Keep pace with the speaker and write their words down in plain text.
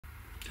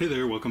Hey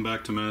there, welcome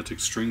back to Manitic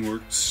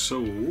Stringworks.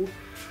 So,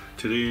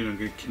 today I'm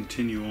going to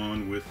continue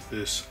on with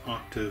this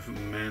Octave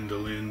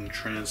Mandolin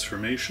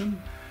transformation.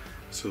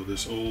 So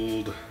this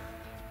old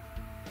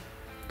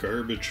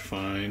garbage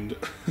find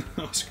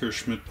Oscar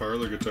Schmidt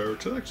parlor guitar,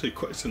 which is actually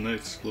quite a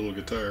nice little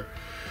guitar,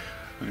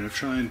 I'm going to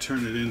try and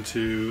turn it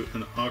into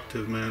an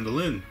octave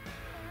mandolin.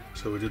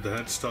 So we did the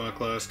headstock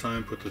last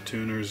time, put the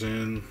tuners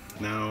in.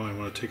 Now I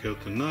want to take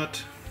out the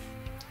nut,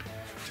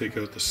 take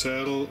out the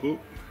saddle. Oh,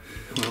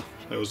 well,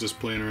 I was just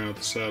playing around with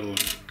the saddle and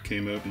it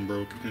came out and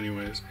broke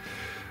anyways.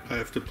 I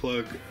have to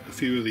plug a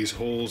few of these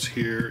holes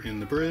here in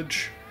the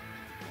bridge.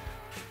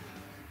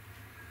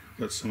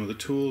 Got some of the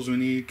tools we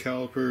need,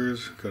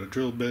 calipers, got a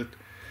drill bit.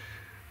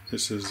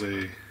 This is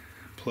a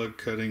plug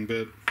cutting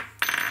bit.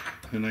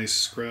 A nice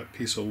scrap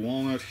piece of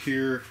walnut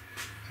here.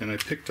 And I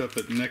picked up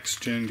at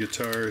Next Gen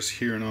Guitars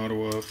here in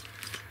Ottawa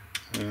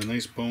a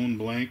nice bone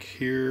blank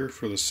here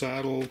for the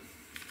saddle,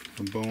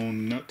 a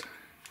bone nut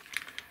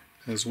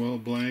as well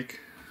blank,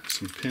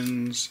 some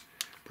pins,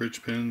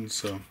 bridge pins.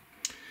 So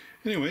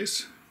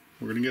anyways,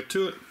 we're gonna get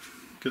to it,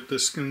 get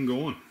this thing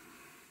going.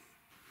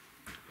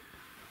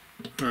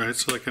 Alright,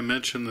 so like I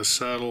mentioned, the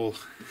saddle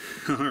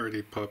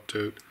already popped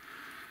out,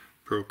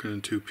 broken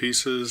in two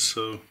pieces,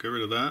 so get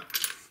rid of that.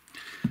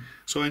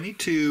 So I need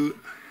to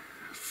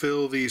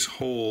fill these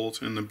holes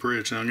in the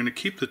bridge. Now I'm going to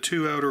keep the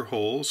two outer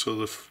holes, so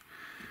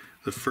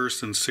the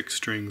first and sixth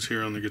strings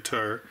here on the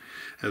guitar,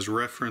 as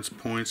reference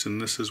points,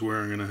 and this is where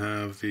I'm going to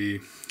have the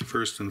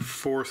first and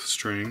fourth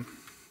string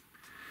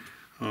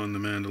on the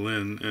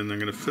mandolin, and I'm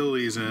going to fill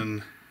these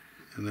in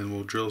and then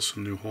we'll drill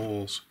some new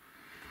holes.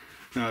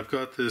 Now I've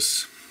got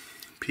this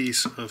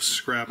piece of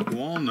scrap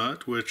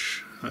walnut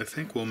which I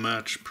think will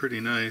match pretty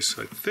nice.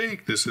 I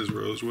think this is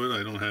rosewood,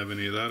 I don't have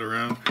any of that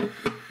around.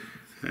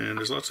 And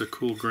there's lots of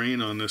cool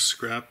grain on this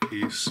scrap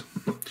piece.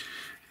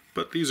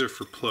 But these are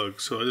for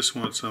plugs, so I just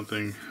want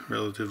something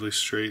relatively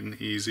straight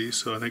and easy.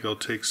 So I think I'll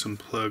take some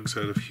plugs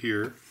out of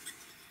here.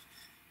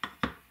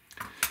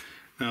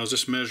 Now I was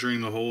just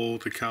measuring the hole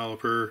with the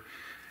caliper,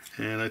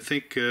 and I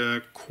think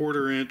a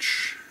 1/4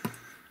 inch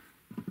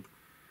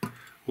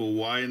will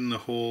widen the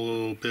hole a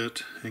little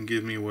bit and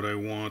give me what I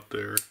want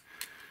there.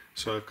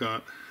 So I've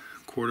got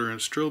a 1/4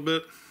 inch drill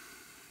bit.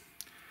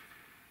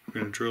 I'm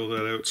going to drill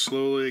that out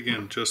slowly,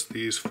 again just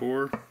these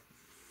four.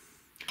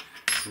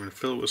 We're going to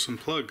fill it with some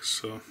plugs,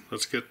 so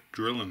let's get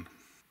drilling.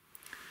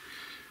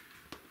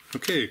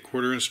 Okay,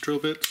 1/4 inch drill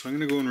bit, so I'm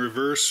going to go in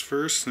reverse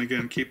first, and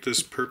again keep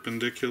this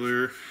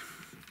perpendicular.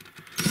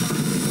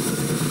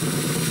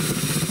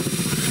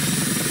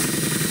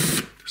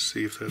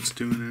 See if that's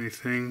doing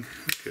anything.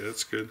 Okay,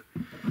 that's good.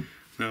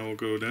 Now we'll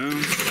go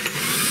down.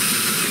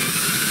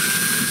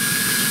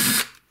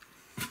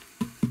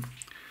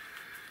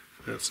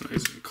 That's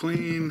nice and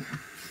clean.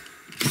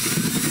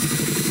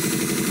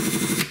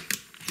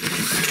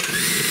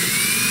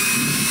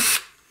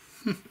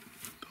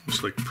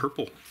 Almost like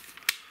purple.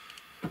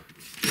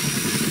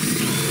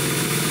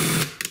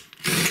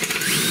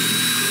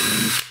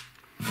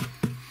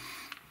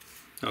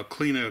 I'll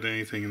clean out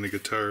anything in the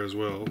guitar as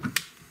well.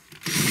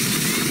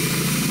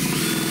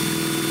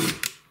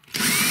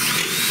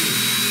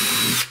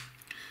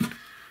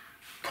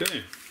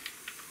 Okay.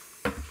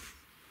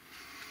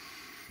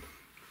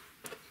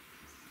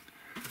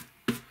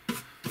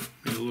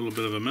 Made a little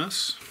bit of a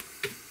mess.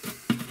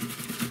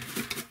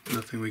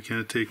 Nothing we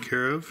can't take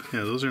care of.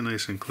 Yeah, those are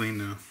nice and clean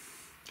now.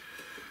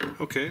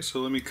 Okay, so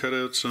let me cut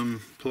out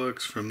some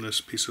plugs from this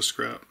piece of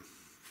scrap.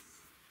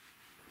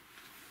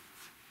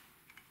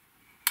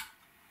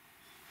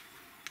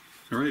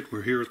 Alright,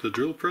 we're here at the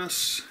drill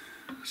press.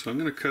 So I'm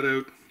going to cut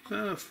out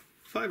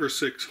 5 or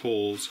 6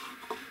 holes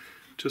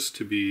just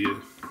to be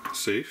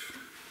safe.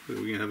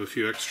 We can have a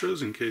few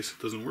extras in case it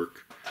doesn't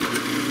work.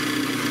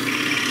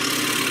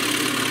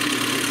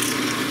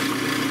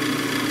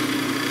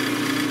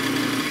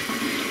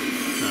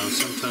 Now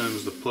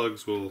sometimes the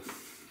plugs will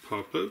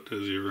pop out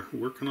as you're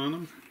working on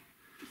them.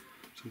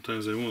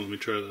 Sometimes they won't. Let me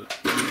try that.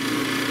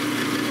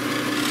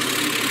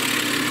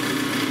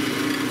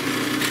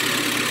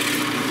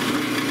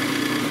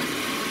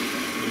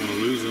 Don't want to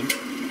lose them.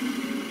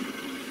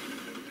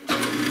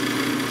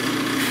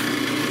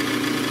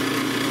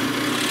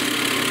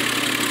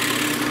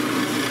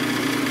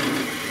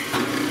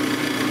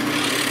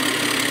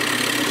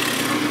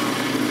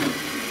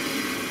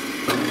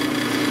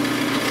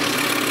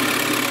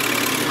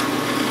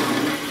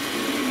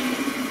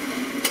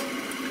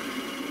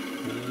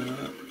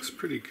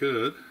 Pretty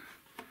good.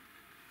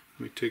 Let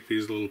me take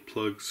these little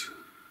plugs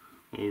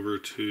over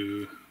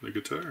to the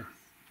guitar.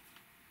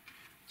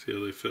 See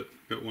how they fit.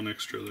 Got one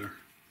extra there.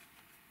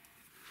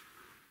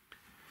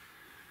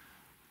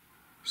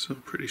 So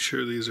I'm pretty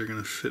sure these are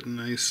going to fit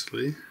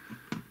nicely.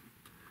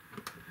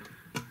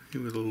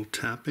 Give it a little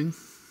tapping.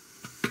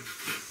 Can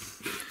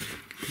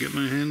I get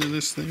my hand in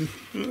this thing?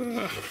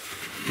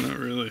 Not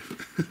really.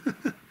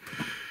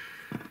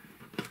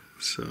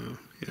 So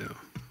yeah,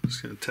 I'm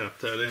just going to tap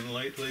that in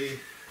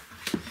lightly.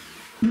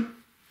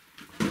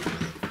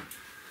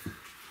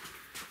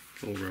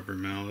 Little rubber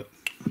mallet.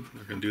 I'm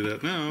not going to do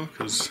that now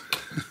because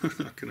I'm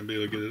not going to be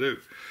able to get it out.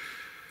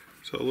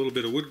 So a little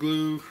bit of wood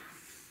glue.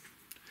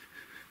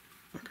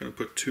 Not going to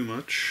put too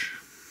much.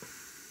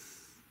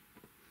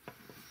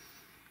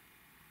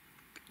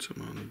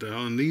 Some on the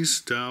dowel. And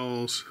these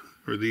dowels,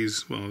 or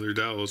these, well, they're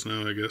dowels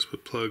now, I guess,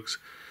 but plugs,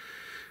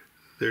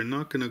 they're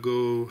not going to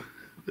go,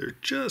 they're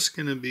just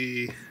going to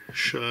be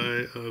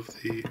shy of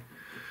the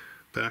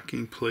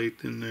backing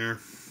plate in there.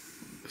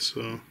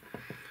 So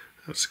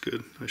that's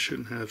good. I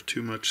shouldn't have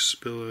too much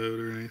spill out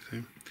or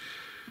anything.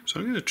 So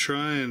I'm going to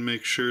try and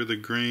make sure the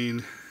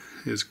grain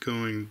is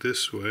going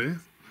this way.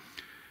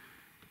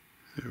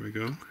 There we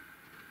go.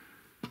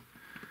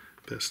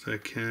 Best I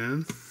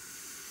can.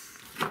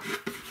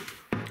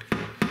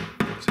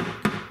 So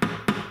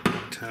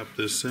tap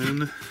this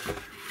in.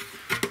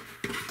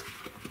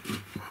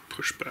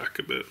 Push back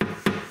a bit.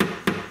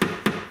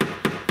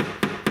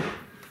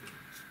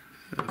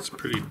 That's a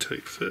pretty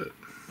tight fit.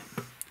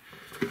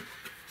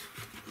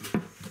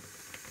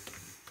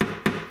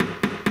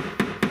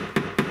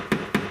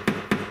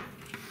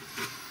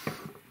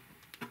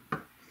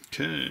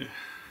 Okay,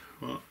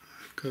 well,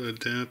 I've got a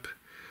damp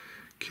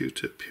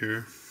Q-tip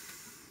here.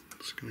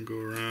 It's going to go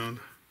around.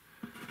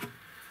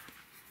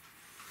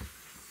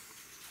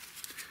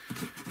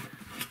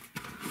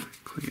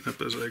 Clean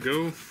up as I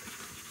go.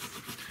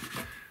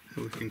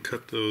 And we can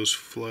cut those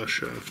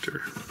flush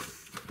after.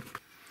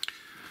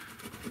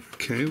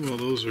 Okay, well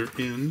those are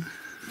in.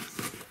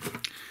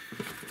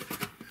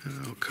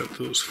 And I'll cut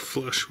those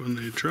flush when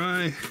they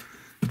dry.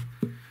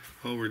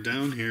 While we're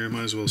down here, I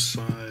might as well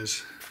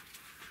size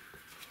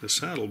the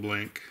saddle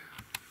blank.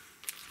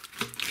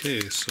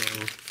 Okay, so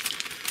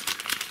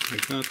I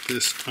got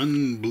this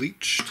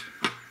unbleached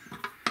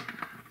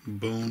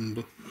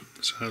bone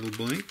saddle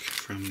blank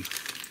from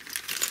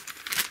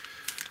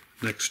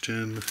Next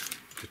Gen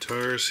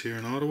Guitars here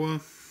in Ottawa.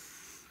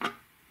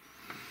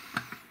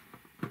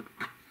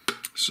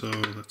 So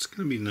that's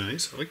going to be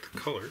nice. I like the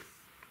color.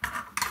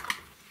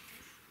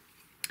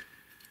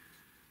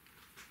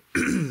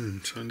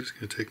 So I'm just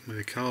going to take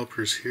my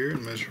calipers here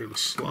and measure the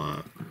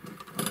slot.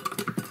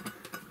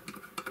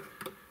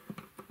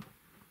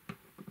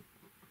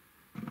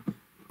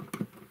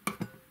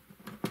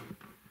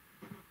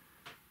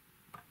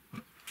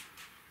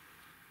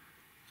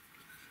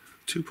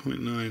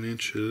 .9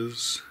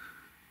 inches,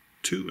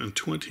 2 and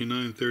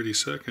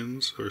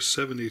 29/32, or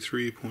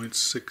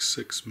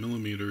 73.66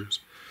 millimeters,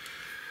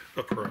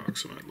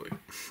 approximately.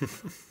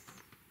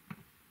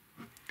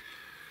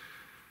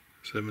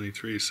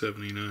 73,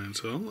 79.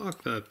 So I'll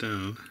lock that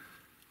down.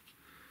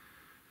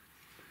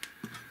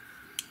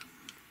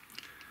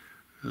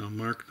 I'll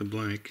mark the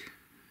blank,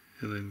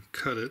 and then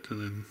cut it,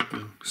 and then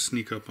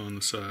sneak up on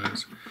the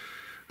size.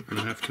 I'm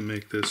going to have to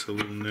make this a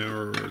little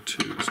narrower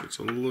too, so it's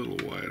a little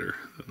wider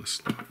than the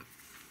slot.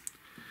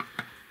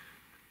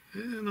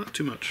 Not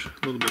too much,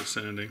 a little bit of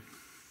sanding.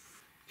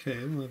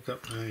 Okay, well, I've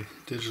got my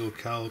digital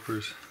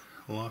calipers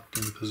locked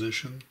in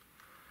position.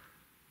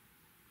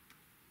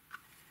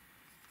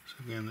 So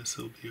again, this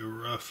will be a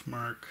rough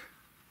mark.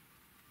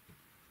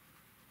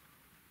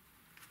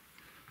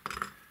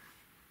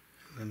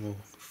 And then we'll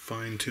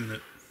fine tune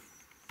it.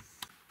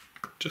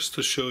 Just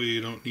to show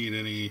you don't need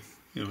any,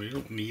 you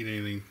don't need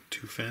anything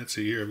too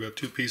fancy here. I've got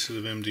 2 pieces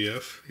of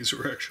MDF. These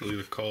were actually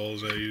the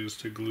cauls I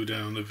used to glue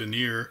down the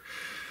veneer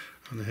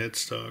on the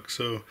headstock.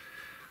 So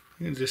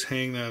I'm going to just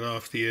hang that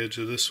off the edge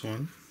of this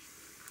one.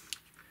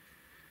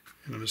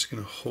 And I'm just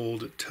going to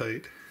hold it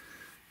tight.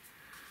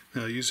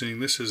 Now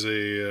this is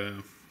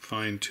a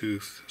fine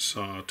tooth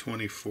saw,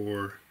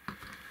 24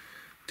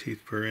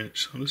 teeth per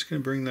inch. So I'm just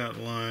going to bring that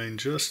line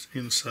just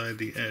inside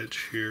the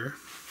edge here.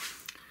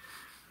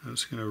 I'm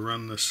just going to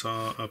run the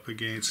saw up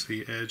against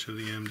the edge of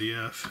the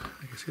MDF.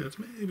 I can see that's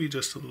maybe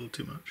just a little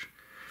too much.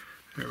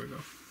 There we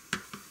go.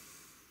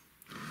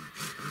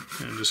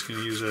 And I'm just going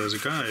to use it as a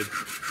guide.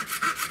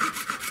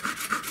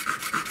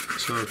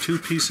 So 2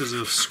 pieces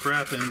of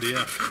scrap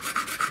MDF.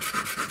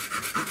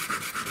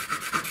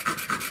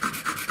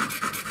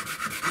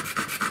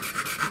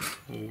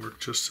 Will work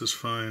just as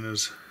fine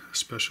as a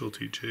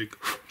specialty jig.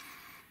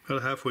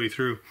 About halfway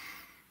through.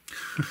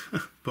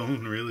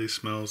 Bone really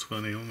smells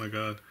funny, oh my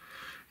god.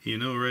 You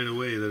know right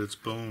away that it's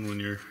bone when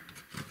you're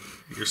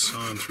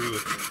sawing through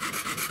it.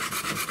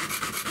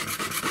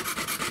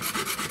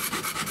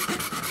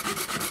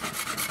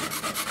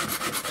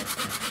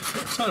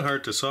 It's not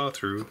hard to saw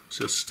through, it's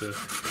just it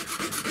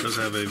does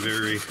have a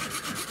very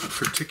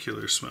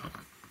particular smell.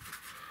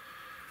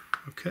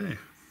 Okay,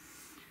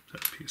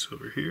 that piece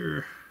over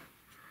here.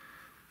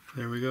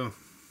 There we go.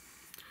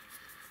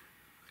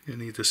 I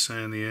need to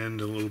sand the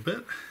end a little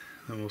bit,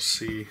 then we'll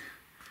see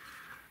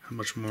how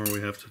much more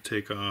we have to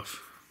take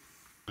off.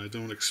 I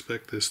don't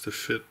expect this to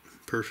fit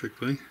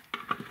perfectly.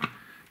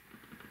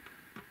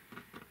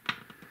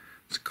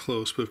 It's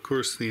close, but of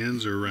course the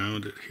ends are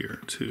rounded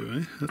here too,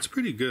 eh? That's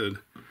pretty good.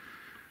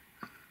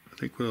 I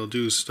think what I'll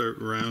do is start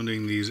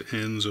rounding these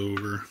ends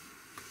over.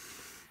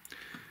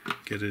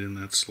 Get it in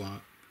that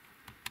slot.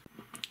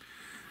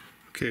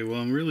 Okay,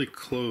 well I'm really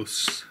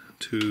close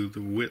to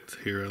the width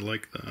here. I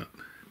like that.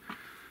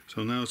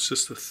 So now it's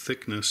just the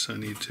thickness I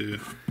need to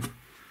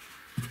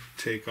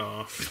take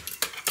off.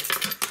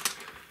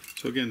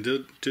 So again,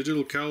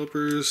 digital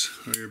calipers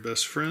are your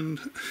best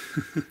friend.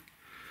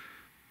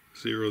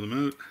 Zero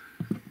them out.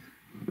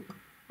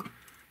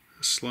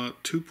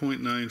 Slot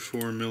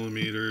 2.94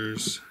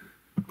 millimeters,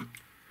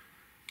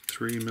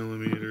 3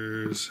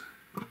 millimeters,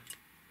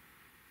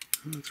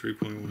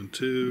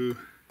 3.12.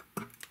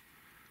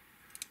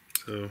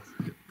 So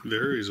it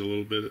varies a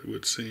little bit, it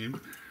would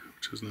seem,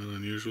 which is not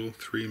unusual.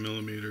 3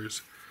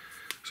 millimeters.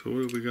 So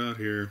what have we got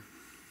here?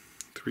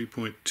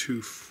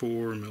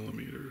 3.24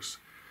 millimeters.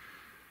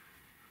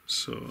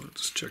 So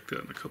let's check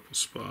that in a couple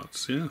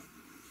spots. Yeah.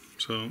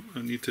 So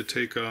I need to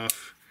take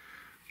off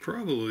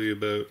probably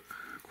about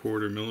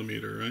 1/4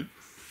 millimeter, right?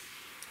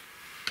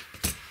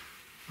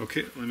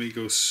 Okay, let me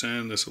go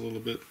sand this a little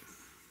bit.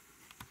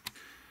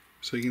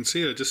 So you can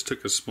see I just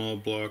took a small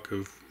block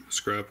of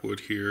scrap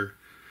wood here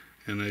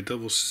and I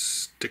double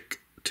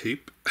stick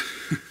tape,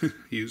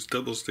 used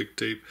double stick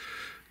tape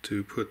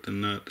to put the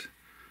nut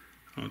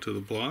onto the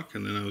block,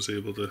 and then I was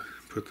able to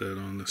put that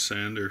on the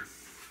sander.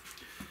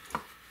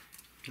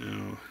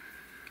 Now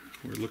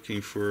we're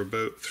looking for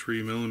about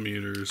 3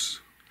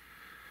 millimeters,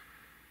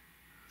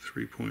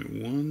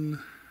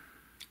 3.1,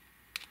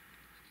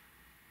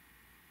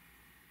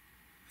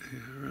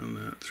 yeah, around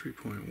that,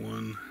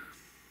 3.1,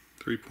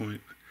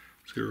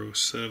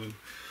 3.07.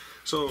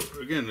 So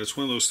again, it's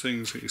one of those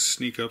things that you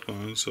sneak up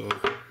on, so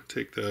I'll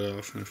take that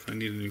off, and if I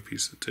need a new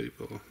piece of tape,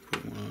 I'll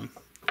put one on.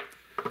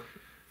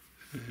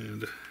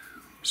 And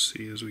we'll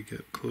see as we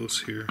get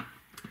close here.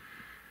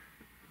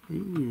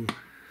 Ooh,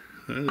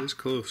 that is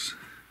close.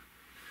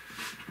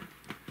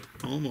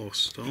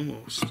 Almost.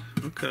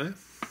 Okay.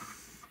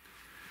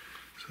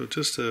 So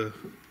just a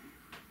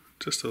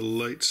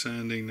light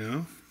sanding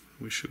now.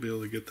 We should be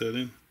able to get that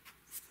in.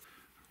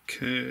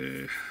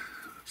 Okay.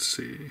 Let's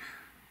see.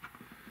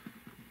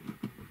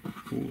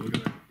 Ooh, look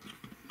at that.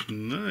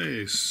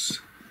 Nice.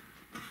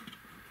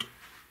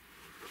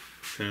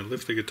 Can I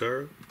lift the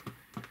guitar up?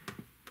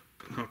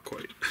 Not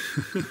quite.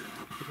 But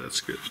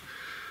that's good.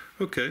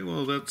 Okay,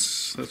 well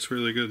that's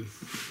really good.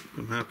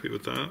 I'm happy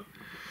with that.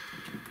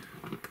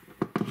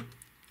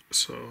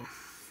 So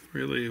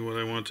really what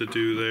I want to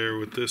do there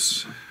with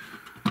this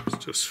is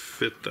just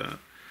fit that.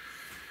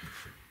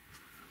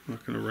 I'm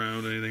not going to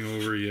round anything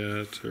over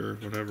yet or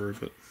whatever,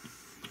 but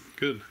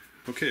good.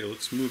 Okay,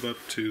 let's move up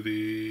to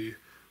the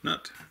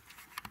nut.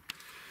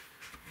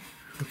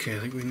 Okay, I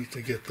think we need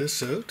to get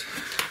this out.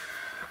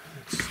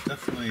 It's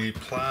definitely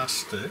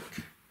plastic.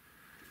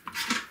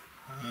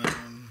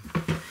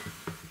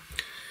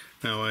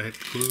 Now I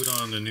glued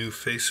on the new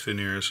face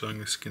veneer, so I'm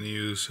just going to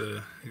use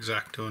a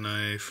X-Acto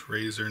knife,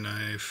 razor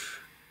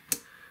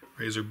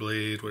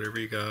blade, whatever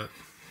you got.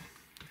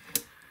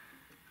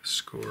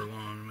 Score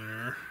along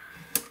there.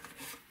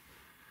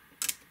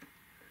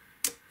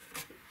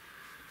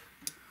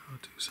 I'll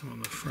do some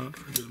on the front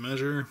for good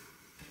measure.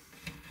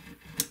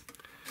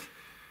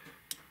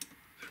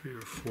 3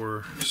 or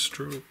 4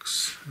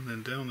 strokes, and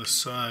then down the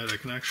side I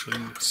can actually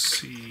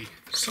see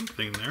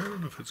something there. I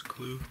don't know if it's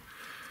glue.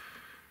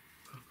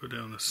 I'll go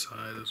down the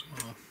side as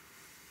well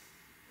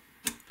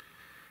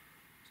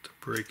to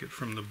break it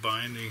from the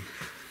binding.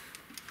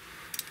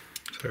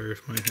 Sorry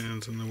if my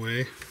hand's in the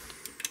way.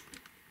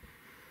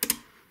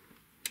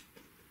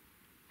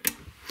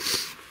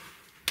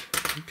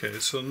 Okay,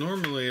 so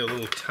normally a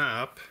little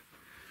tap,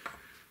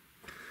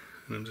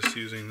 and I'm just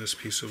using this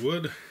piece of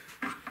wood,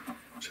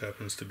 which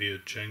happens to be a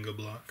Jenga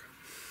block.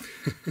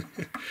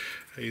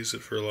 I use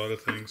it for a lot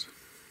of things.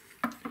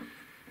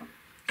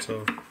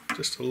 So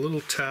just a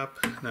little tap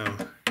now,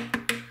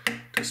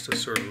 just to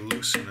sort of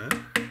loosen it.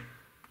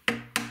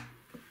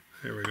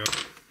 There we go.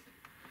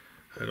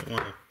 I don't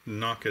want to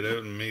knock it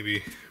out and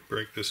maybe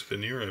break this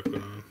veneer I put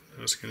on.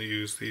 I'm just going to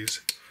use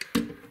these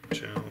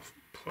channel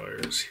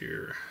pliers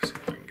here, see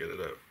if I can get it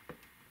out.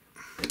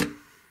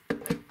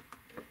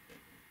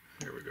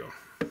 There we go.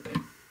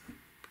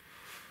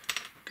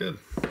 Good.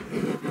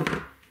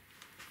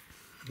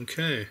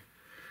 Okay.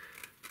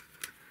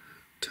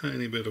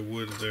 Tiny bit of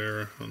wood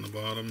there on the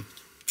bottom.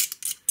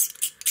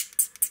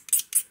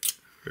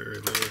 Very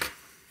little.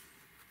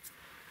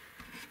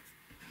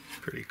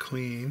 Pretty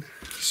clean.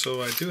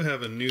 So I do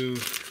have a new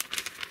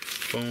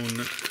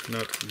bone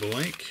nut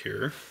blank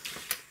here.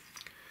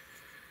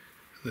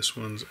 This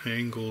one's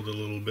angled a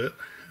little bit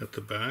at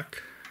the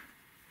back.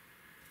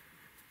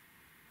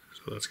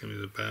 So that's going to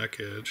be the back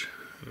edge.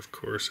 And of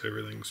course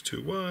everything's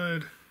too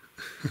wide.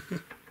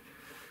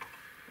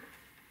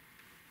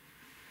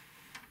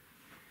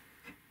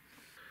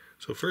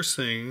 So first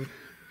thing,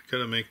 got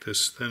to make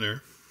this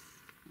thinner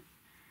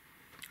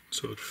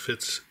so it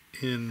fits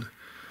in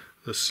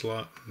the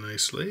slot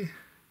nicely.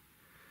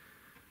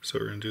 So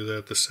we're going to do that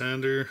with the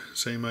sander,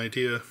 same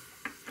idea,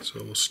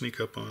 so we'll sneak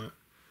up on it.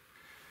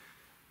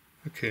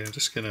 Okay, I'm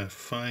just going to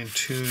fine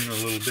tune a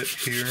little bit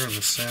here on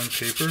the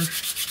sandpaper.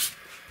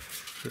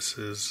 This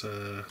is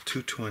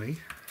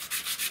 220.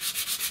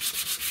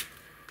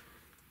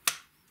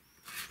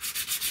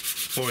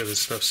 Boy,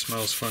 this stuff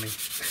smells funny.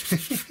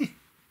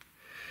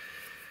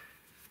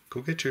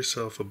 Go get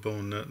yourself a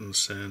bone nut and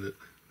sand it,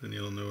 then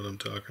you'll know what I'm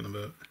talking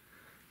about.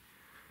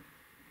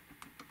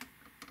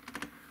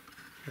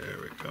 There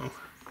we go.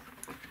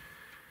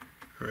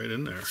 Right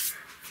in there.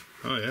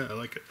 Oh yeah, I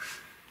like it.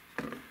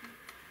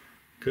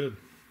 Good.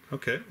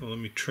 Okay, well let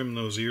me trim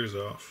those ears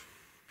off.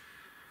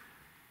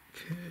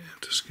 Okay, I'm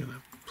just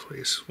gonna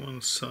place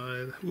one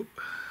side.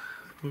 Whoop,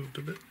 moved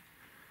a bit.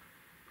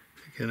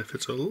 Again, if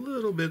it's a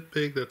little bit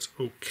big, that's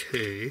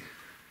okay,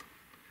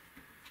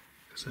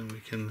 because then we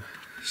can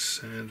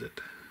sand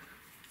it.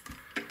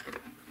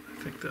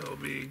 I think that'll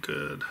be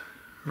good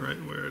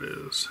right where it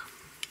is.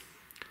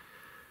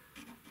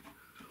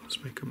 So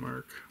let's make a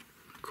mark.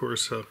 Of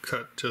course, I'll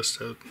cut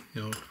just out,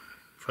 you know,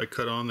 if I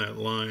cut on that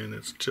line,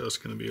 it's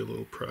just going to be a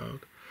little proud.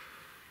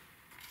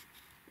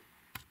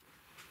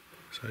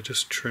 So I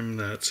just trimmed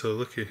that. So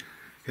look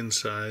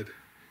inside,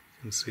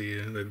 you can see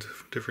the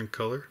different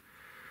color.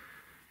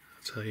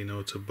 That's how you know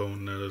it's a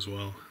bone nut as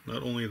well.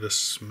 Not only the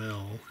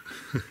smell.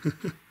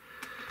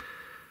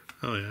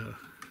 Oh yeah,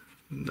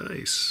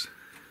 nice.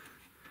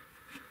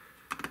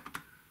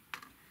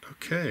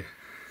 Okay.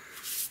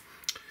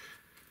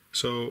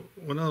 So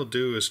what I'll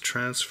do is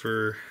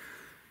transfer,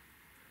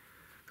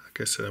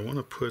 like I said, I want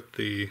to put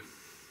the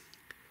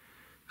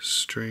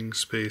string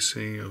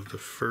spacing of the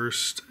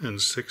first and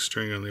sixth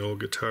string on the old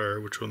guitar,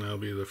 which will now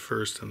be the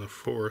first and the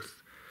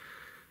fourth.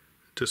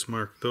 Just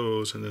mark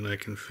those and then I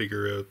can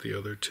figure out the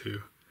other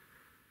two.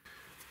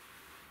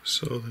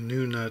 So the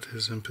new nut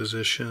is in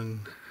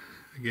position.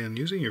 Again,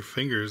 using your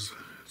fingers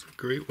is a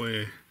great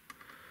way.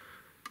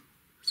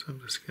 So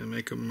I'm just going to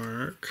make a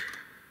mark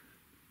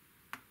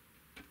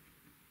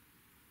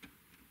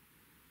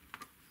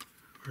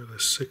where the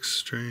sixth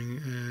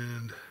string,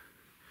 and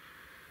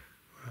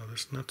wow,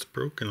 this nut's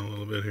broken a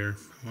little bit here.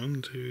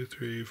 1, 2,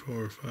 3,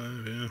 4,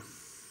 5, yeah.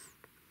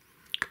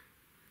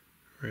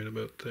 Right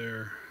about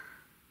there.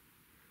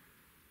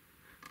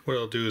 What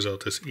I'll do is I'll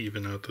just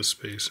even out the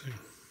spacing.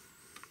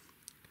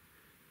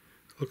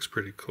 It looks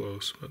pretty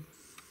close, but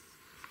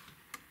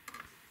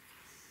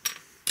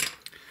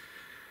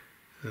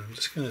and I'm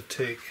just going to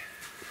take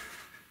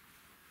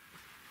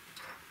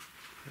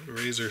that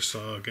razor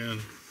saw again.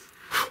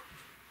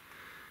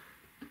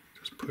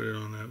 Just put it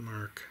on that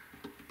mark.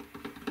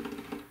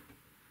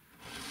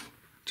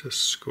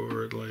 Just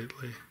score it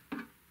lightly.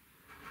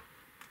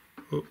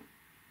 Oh.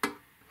 There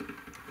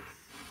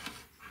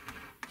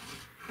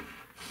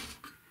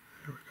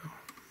we go.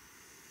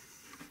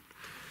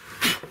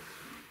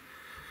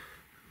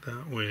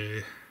 That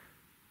way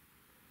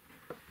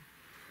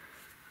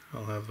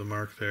I'll have the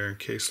mark there in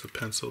case the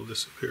pencil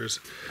disappears.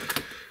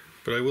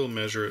 But I will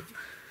measure it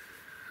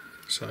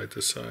side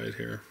to side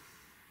here.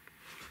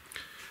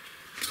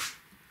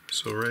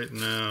 So right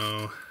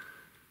now,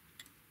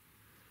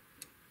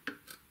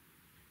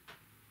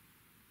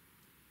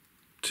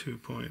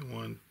 .12,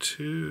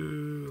 a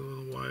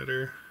little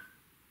wider.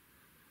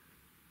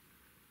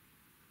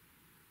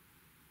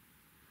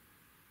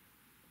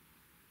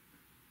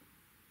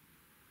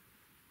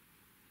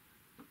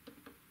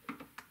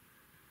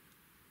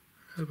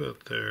 How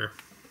about there?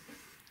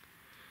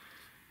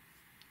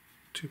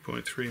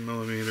 2.3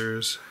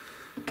 millimeters.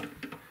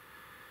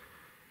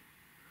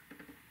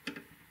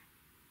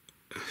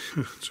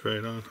 It's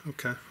right on.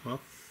 Okay,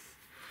 well,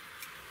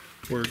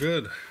 we're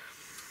good.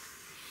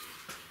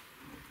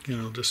 You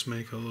know, just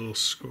make a little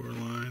score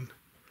line.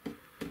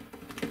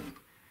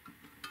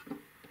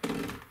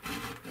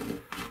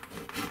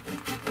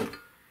 Of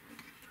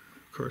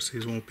course,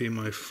 these won't be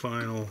my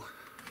final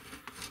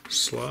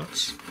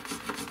slots,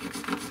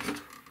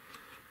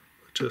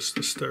 but just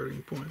the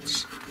starting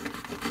points.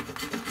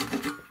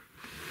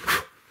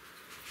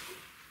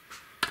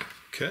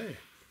 Okay.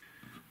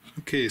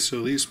 Okay,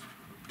 so these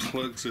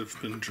plugs have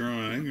been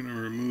dry. I'm going to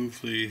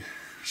remove the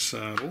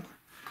saddle.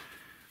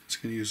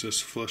 Just going to use this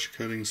flush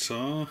cutting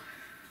saw.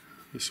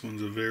 This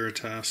one's a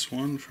Veritas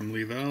one from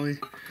Lee Valley.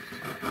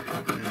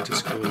 And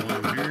just go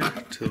along here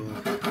until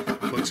the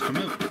plugs come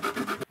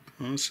out.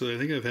 Honestly, I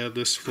think I've had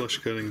this flush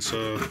cutting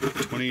saw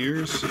 20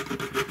 years.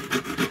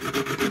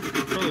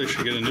 Probably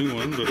should get a new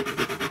one, but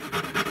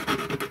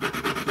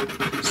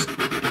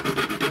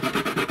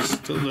it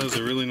still does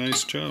a really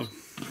nice job.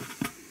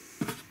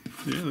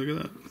 Yeah, look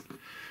at that.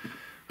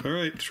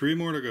 Alright, 3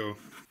 more to go.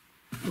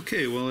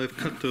 Okay, well I've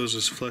cut those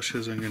as flush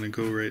as I'm going to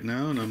go right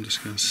now, and I'm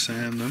just going to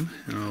sand them,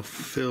 and I'll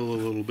fill a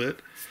little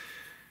bit.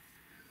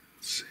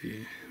 Let's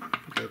see,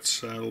 put that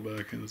saddle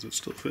back in. Does it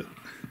still fit?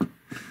 Oh,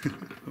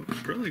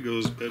 it probably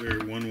goes better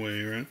one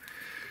way, right?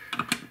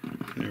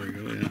 There we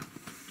go, yeah.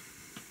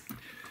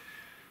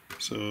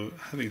 So,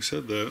 having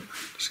said that, I'm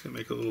just going to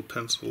make a little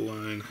pencil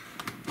line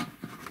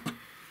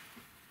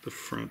the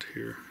front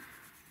here.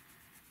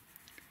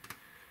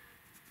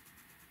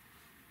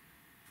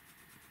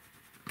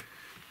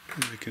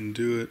 And I can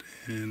do it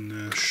in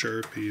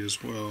Sharpie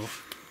as well.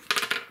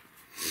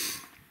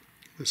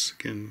 This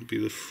again would be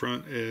the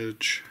front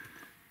edge.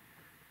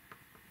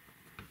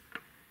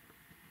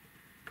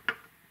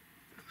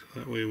 So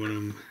that way when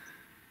I'm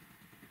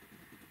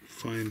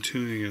fine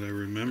tuning it, I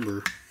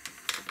remember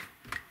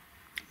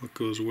what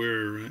goes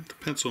where, right? The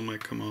pencil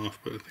might come off,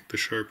 but I think the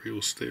Sharpie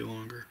will stay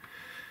longer.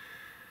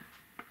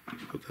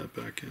 Put that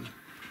back in.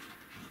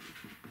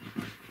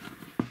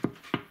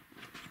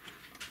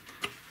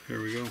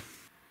 There we go.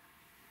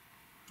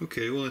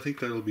 Okay, well I think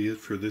that'll be it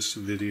for this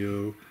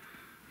video.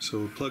 So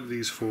we'll plug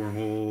these 4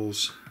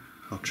 holes,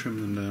 I'll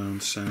trim them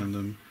down, sand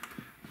them.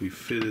 We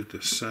fitted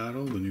the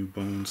saddle, the new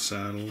bone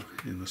saddle,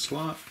 in the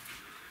slot,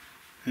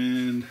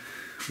 and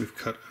we've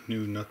cut a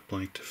new nut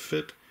blank to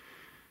fit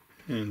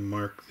and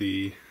mark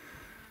the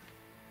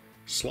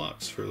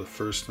slots for the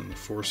 1st and the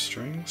 4th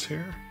strings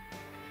here.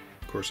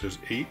 Of course there's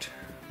 8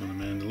 on a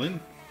mandolin.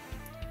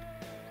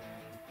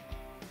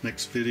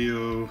 Next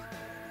video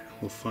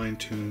we'll fine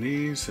tune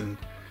these and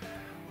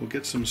we'll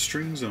get some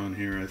strings on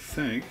here. I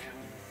think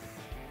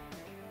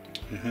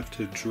I have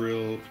to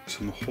drill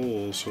some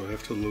holes, so I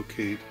have to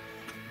locate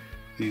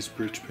these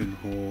Bridgepin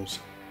holes.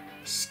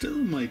 Still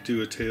might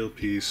do a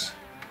tailpiece,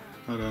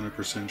 not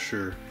 100%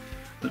 sure.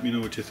 Let me know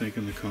what you think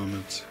in the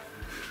comments.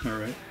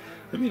 Alright,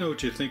 let me know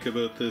what you think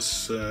about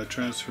this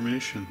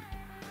transformation.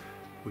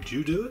 Would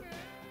you do it?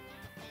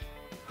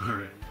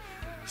 Alright,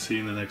 see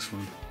you in the next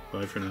one.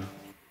 Bye for now.